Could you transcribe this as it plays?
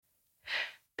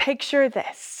Picture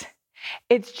this.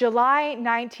 It's July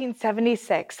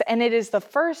 1976, and it is the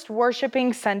first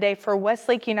worshiping Sunday for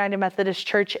Westlake United Methodist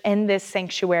Church in this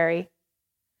sanctuary.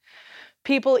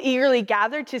 People eagerly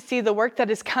gathered to see the work that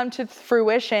has come to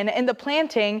fruition in the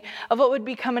planting of what would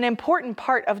become an important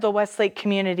part of the Westlake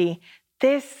community,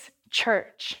 this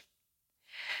church.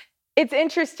 It's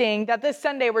interesting that this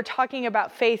Sunday we're talking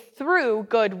about faith through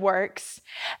good works,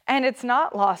 and it's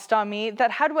not lost on me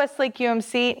that had Westlake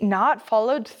UMC not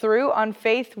followed through on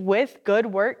faith with good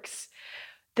works,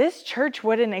 this church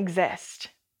wouldn't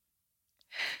exist.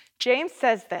 James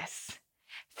says this,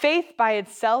 "Faith by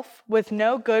itself with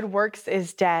no good works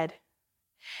is dead,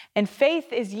 and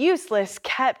faith is useless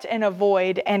kept in a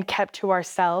void and kept to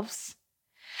ourselves."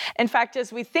 In fact,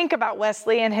 as we think about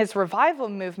Wesley and his revival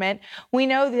movement, we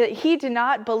know that he did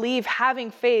not believe having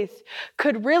faith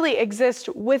could really exist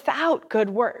without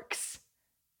good works.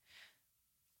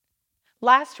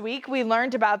 Last week, we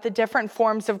learned about the different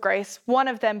forms of grace, one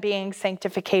of them being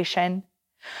sanctification.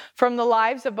 From the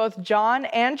lives of both John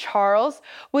and Charles,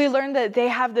 we learned that they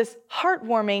have this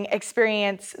heartwarming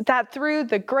experience that through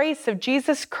the grace of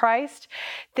Jesus Christ,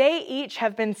 they each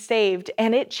have been saved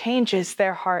and it changes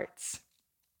their hearts.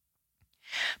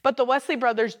 But the Wesley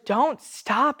brothers don't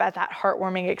stop at that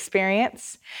heartwarming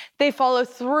experience. They follow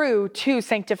through to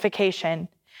sanctification.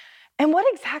 And what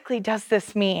exactly does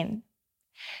this mean?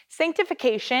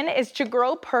 Sanctification is to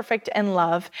grow perfect in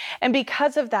love, and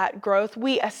because of that growth,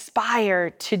 we aspire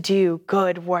to do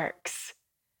good works.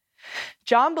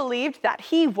 John believed that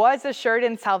he was assured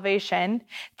in salvation.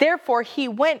 Therefore, he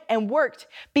went and worked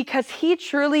because he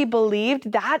truly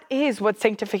believed that is what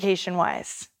sanctification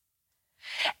was.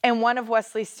 In one of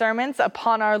Wesley's sermons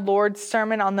upon our Lord's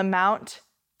Sermon on the Mount,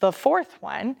 the fourth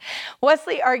one,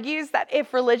 Wesley argues that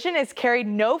if religion is carried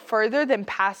no further than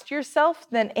past yourself,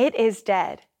 then it is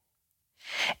dead.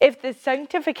 If the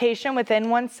sanctification within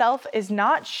oneself is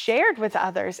not shared with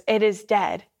others, it is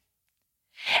dead.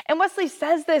 And Wesley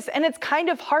says this, and it's kind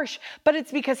of harsh, but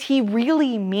it's because he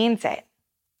really means it.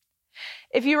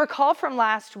 If you recall from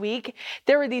last week,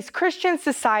 there were these Christian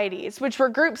societies, which were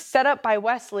groups set up by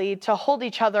Wesley to hold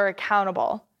each other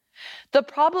accountable. The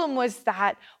problem was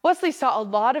that Wesley saw a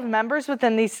lot of members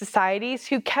within these societies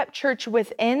who kept church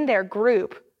within their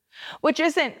group, which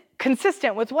isn't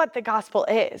consistent with what the gospel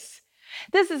is.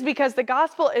 This is because the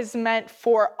gospel is meant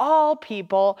for all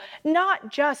people, not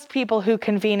just people who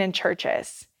convene in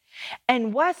churches.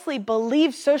 And Wesley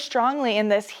believed so strongly in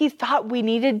this, he thought we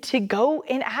needed to go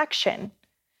in action.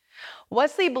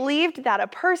 Wesley believed that a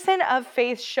person of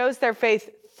faith shows their faith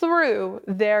through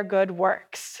their good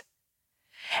works.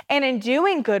 And in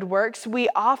doing good works, we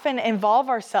often involve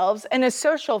ourselves in a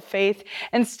social faith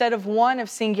instead of one of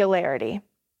singularity.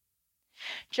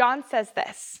 John says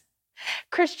this,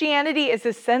 "Christianity is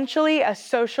essentially a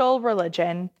social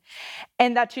religion,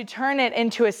 and that to turn it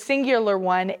into a singular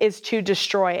one is to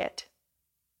destroy it.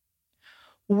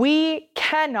 We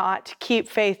cannot keep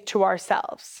faith to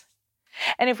ourselves.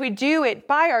 And if we do it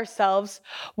by ourselves,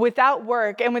 without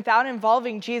work and without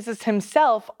involving Jesus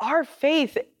himself, our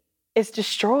faith is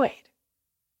destroyed."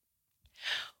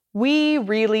 We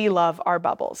really love our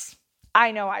bubbles.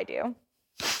 I know I do.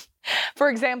 For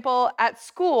example, at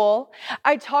school,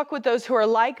 I talk with those who are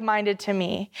like-minded to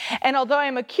me. And although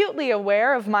I'm acutely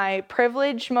aware of my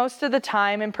privilege most of the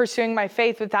time in pursuing my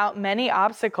faith without many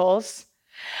obstacles,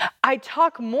 I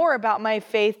talk more about my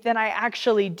faith than I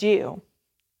actually do.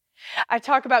 I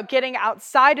talk about getting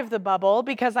outside of the bubble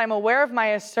because I'm aware of my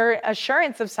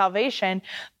assurance of salvation,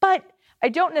 but I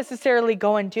don't necessarily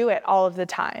go and do it all of the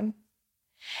time.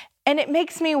 And it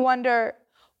makes me wonder,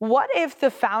 what if the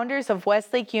founders of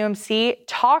Westlake UMC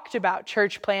talked about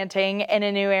church planting in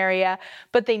a new area,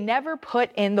 but they never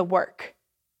put in the work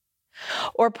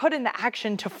or put in the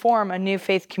action to form a new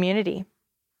faith community?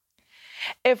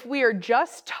 If we are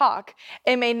just talk,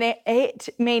 it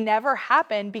may never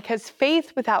happen because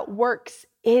faith without works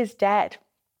is dead.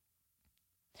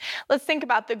 Let's think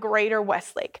about the greater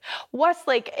Westlake.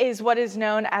 Westlake is what is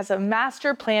known as a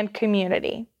master planned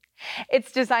community.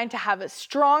 It's designed to have a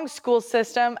strong school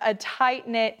system, a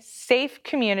tight-knit, safe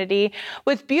community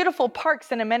with beautiful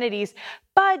parks and amenities.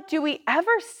 But do we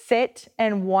ever sit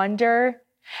and wonder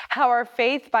how our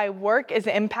faith by work is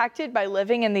impacted by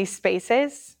living in these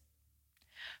spaces?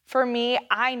 For me,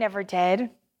 I never did.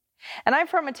 And I'm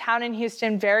from a town in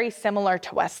Houston very similar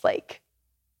to Westlake.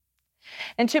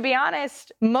 And to be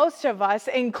honest, most of us,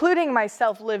 including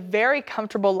myself, live very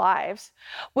comfortable lives,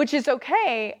 which is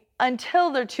okay until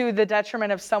they're to the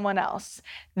detriment of someone else,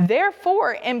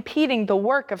 therefore impeding the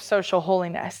work of social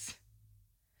holiness.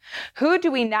 Who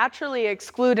do we naturally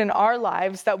exclude in our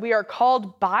lives that we are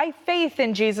called by faith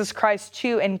in Jesus Christ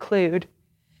to include?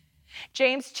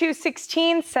 James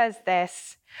 2:16 says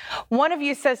this, "One of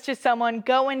you says to someone,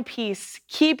 'Go in peace,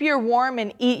 keep your warm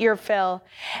and eat your fill,'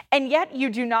 and yet you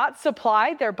do not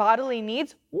supply their bodily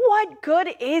needs. What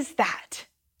good is that?"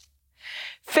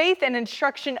 Faith and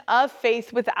instruction of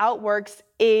faith without works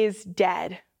is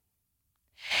dead.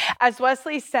 As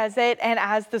Wesley says it, and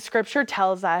as the scripture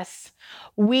tells us,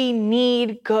 we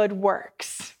need good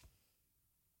works.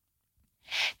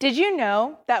 Did you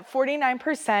know that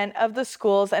 49% of the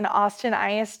schools in Austin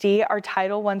ISD are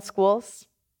Title I schools?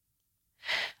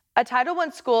 A Title I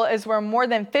school is where more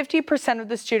than 50% of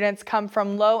the students come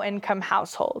from low-income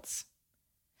households.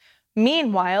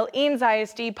 Meanwhile, Eanes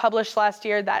ISD published last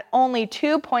year that only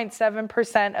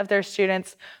 2.7% of their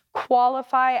students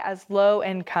qualify as low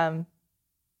income.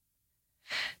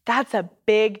 That's a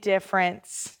big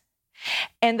difference.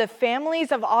 And the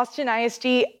families of Austin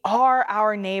ISD are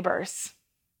our neighbors.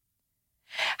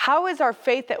 How is our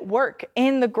faith at work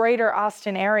in the greater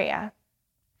Austin area?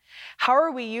 How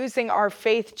are we using our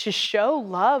faith to show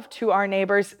love to our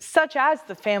neighbors, such as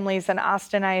the families in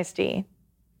Austin ISD?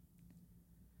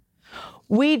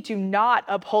 We do not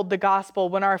uphold the gospel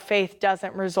when our faith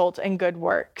doesn't result in good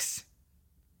works.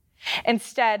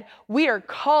 Instead, we are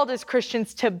called as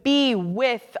Christians to be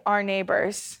with our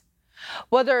neighbors,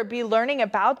 whether it be learning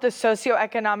about the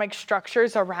socioeconomic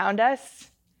structures around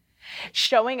us,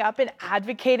 showing up and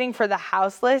advocating for the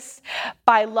houseless,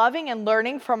 by loving and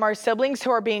learning from our siblings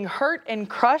who are being hurt and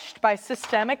crushed by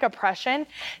systemic oppression.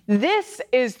 This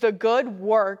is the good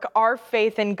work our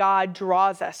faith in God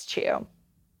draws us to.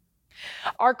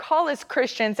 Our call as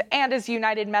Christians and as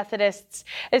United Methodists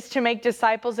is to make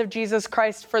disciples of Jesus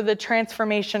Christ for the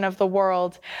transformation of the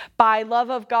world by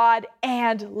love of God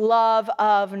and love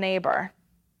of neighbor.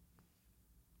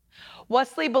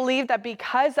 Wesley believed that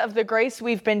because of the grace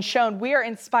we've been shown, we are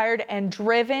inspired and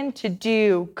driven to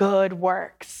do good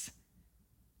works.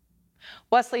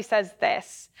 Wesley says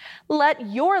this, "Let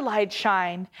your light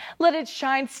shine. Let it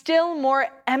shine still more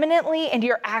eminently in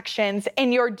your actions,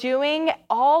 in your doing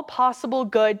all possible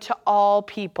good to all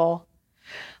people.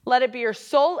 Let it be your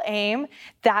sole aim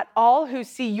that all who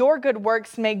see your good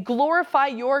works may glorify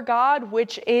your God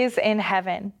which is in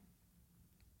heaven."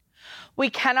 We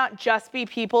cannot just be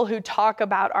people who talk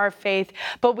about our faith,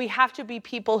 but we have to be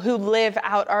people who live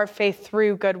out our faith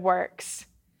through good works.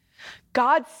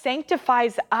 God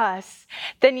sanctifies us,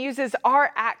 then uses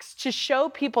our acts to show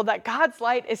people that God's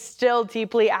light is still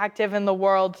deeply active in the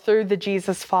world through the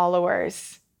Jesus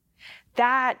followers.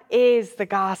 That is the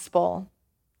gospel.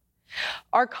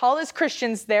 Our call as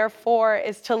Christians, therefore,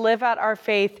 is to live out our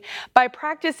faith by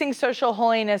practicing social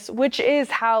holiness, which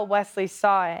is how Wesley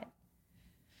saw it.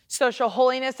 Social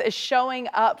holiness is showing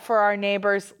up for our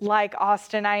neighbors like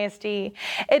Austin ISD.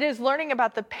 It is learning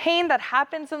about the pain that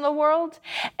happens in the world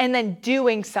and then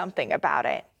doing something about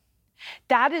it.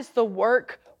 That is the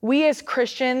work we as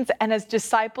Christians and as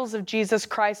disciples of Jesus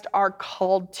Christ are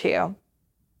called to.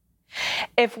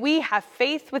 If we have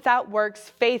faith without works,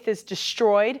 faith is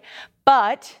destroyed.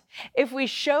 But if we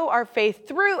show our faith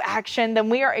through action, then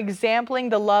we are exempling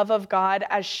the love of God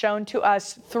as shown to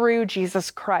us through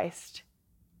Jesus Christ.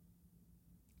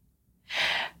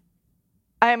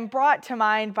 I am brought to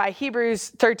mind by Hebrews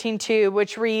 13:2,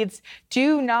 which reads,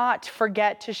 "Do not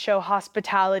forget to show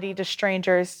hospitality to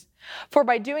strangers, for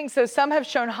by doing so, some have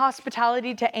shown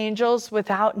hospitality to angels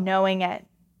without knowing it."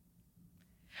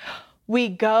 We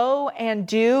go and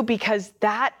do because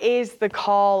that is the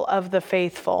call of the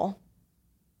faithful.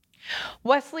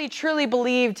 Wesley truly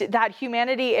believed that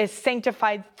humanity is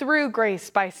sanctified through grace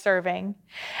by serving.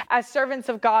 As servants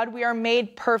of God, we are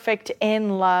made perfect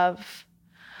in love.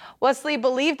 Wesley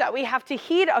believed that we have to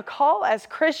heed a call as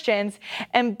Christians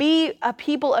and be a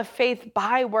people of faith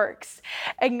by works,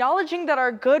 acknowledging that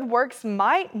our good works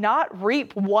might not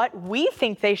reap what we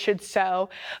think they should sow,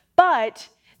 but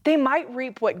they might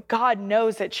reap what God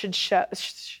knows it should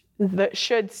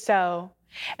sow.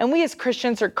 And we as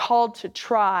Christians are called to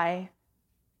try.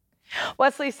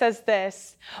 Wesley says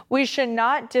this, "We should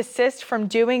not desist from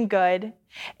doing good.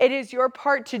 It is your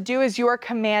part to do as you are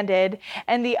commanded,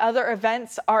 and the other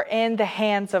events are in the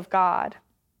hands of God."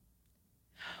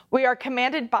 We are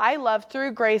commanded by love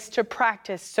through grace to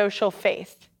practice social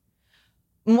faith.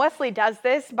 Wesley does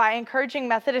this by encouraging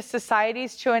Methodist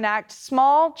societies to enact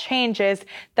small changes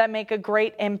that make a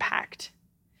great impact.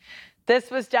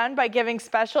 This was done by giving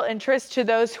special interest to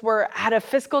those who were at a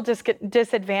fiscal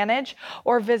disadvantage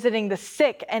or visiting the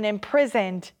sick and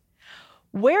imprisoned.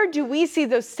 Where do we see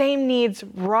those same needs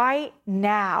right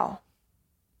now?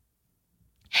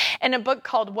 In a book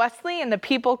called Wesley and the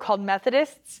People Called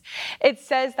Methodists, it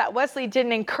says that Wesley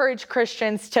didn't encourage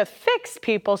Christians to fix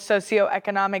people's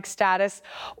socioeconomic status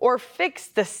or fix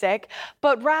the sick,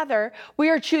 but rather we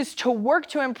are choose to work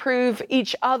to improve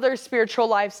each other's spiritual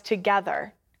lives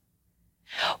together.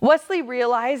 Wesley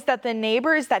realized that the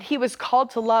neighbors that he was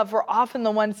called to love were often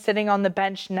the ones sitting on the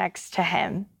bench next to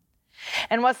him.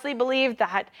 And Wesley believed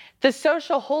that the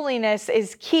social holiness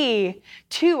is key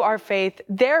to our faith.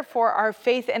 Therefore, our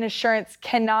faith and assurance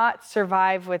cannot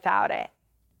survive without it.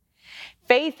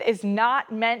 Faith is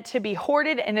not meant to be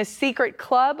hoarded in a secret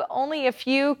club only a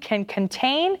few can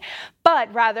contain,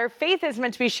 but rather faith is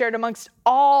meant to be shared amongst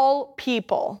all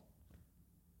people.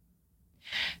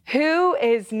 Who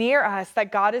is near us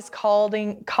that God is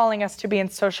calling us to be in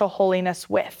social holiness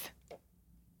with?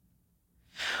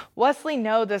 Wesley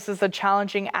knows this is a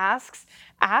challenging ask,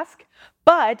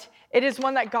 but it is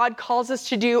one that God calls us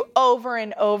to do over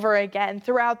and over again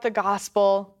throughout the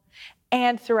gospel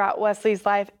and throughout Wesley's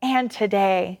life and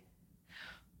today.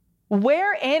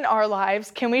 Where in our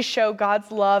lives can we show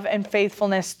God's love and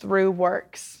faithfulness through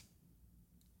works?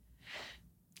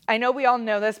 I know we all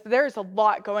know this, but there's a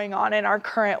lot going on in our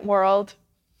current world.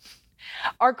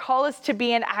 Our call is to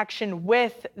be in action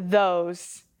with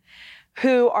those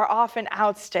who are often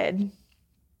ousted,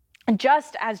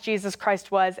 just as Jesus Christ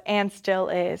was and still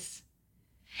is.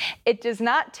 It does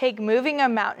not take moving a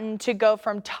mountain to go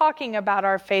from talking about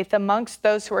our faith amongst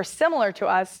those who are similar to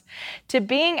us to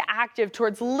being active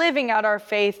towards living out our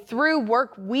faith through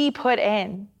work we put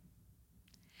in.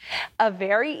 A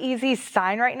very easy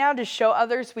sign right now to show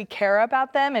others we care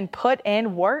about them and put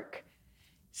in work,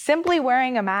 simply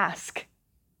wearing a mask.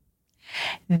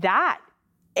 That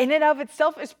in and of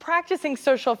itself is practicing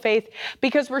social faith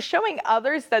because we're showing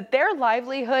others that their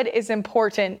livelihood is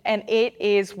important and it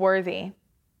is worthy.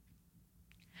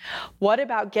 What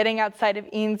about getting outside of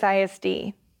Eanes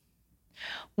ISD?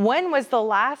 When was the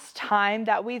last time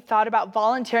that we thought about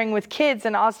volunteering with kids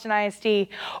in Austin ISD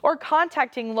or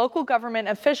contacting local government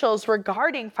officials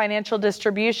regarding financial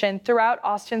distribution throughout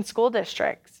Austin school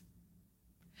districts?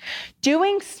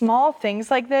 Doing small things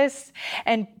like this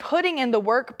and putting in the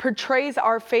work portrays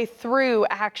our faith through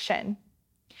action.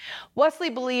 Wesley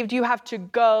believed you have to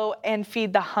go and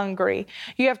feed the hungry.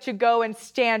 You have to go and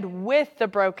stand with the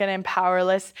broken and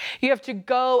powerless. You have to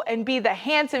go and be the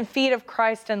hands and feet of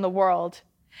Christ in the world.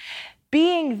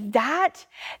 Being that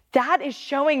is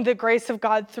showing the grace of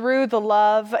God through the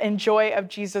love and joy of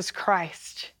Jesus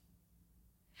Christ.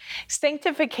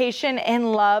 Sanctification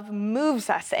in love moves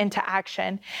us into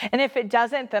action. And if it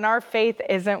doesn't, then our faith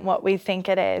isn't what we think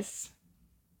it is.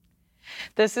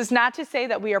 This is not to say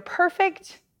that we are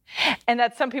perfect and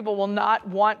that some people will not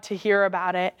want to hear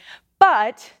about it,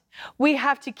 but we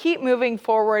have to keep moving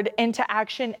forward into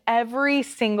action every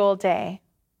single day.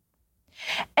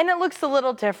 And it looks a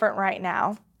little different right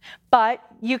now, but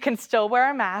you can still wear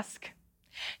a mask.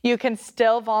 You can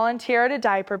still volunteer at a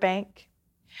diaper bank.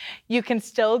 You can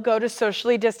still go to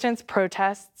socially distanced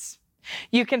protests.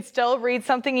 You can still read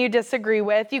something you disagree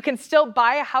with. You can still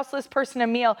buy a houseless person a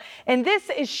meal. And this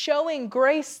is showing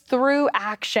grace through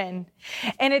action.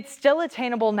 And it's still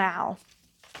attainable now.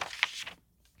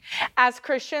 As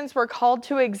Christians, we're called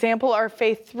to example our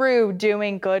faith through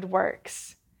doing good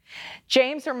works.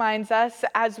 James reminds us,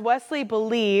 as Wesley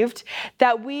believed,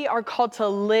 that we are called to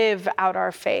live out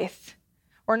our faith.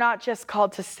 We're not just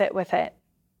called to sit with it.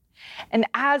 And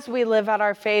as we live out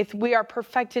our faith, we are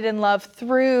perfected in love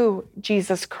through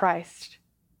Jesus Christ.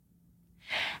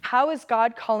 How is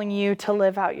God calling you to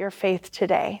live out your faith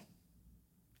today?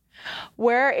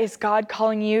 Where is God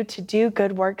calling you to do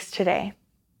good works today?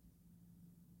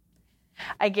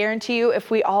 I guarantee you,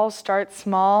 if we all start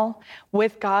small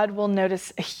with God, we'll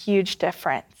notice a huge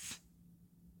difference.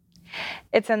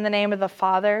 It's in the name of the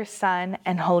Father, Son,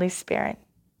 and Holy Spirit.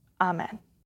 Amen.